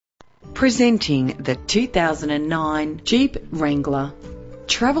Presenting the 2009 Jeep Wrangler.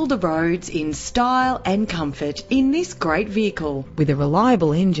 Travel the roads in style and comfort in this great vehicle. With a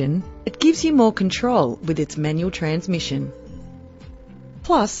reliable engine, it gives you more control with its manual transmission.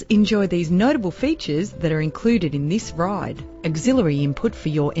 Plus, enjoy these notable features that are included in this ride: auxiliary input for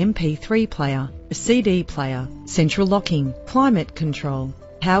your MP3 player, a CD player, central locking, climate control,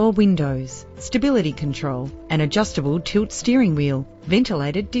 power windows, stability control, an adjustable tilt steering wheel,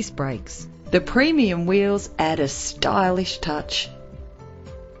 ventilated disc brakes. The premium wheels add a stylish touch.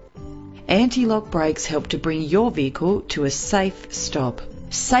 Anti-lock brakes help to bring your vehicle to a safe stop.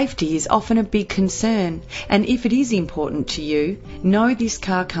 Safety is often a big concern, and if it is important to you, know this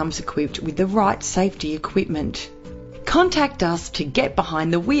car comes equipped with the right safety equipment. Contact us to get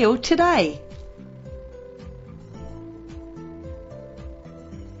behind the wheel today.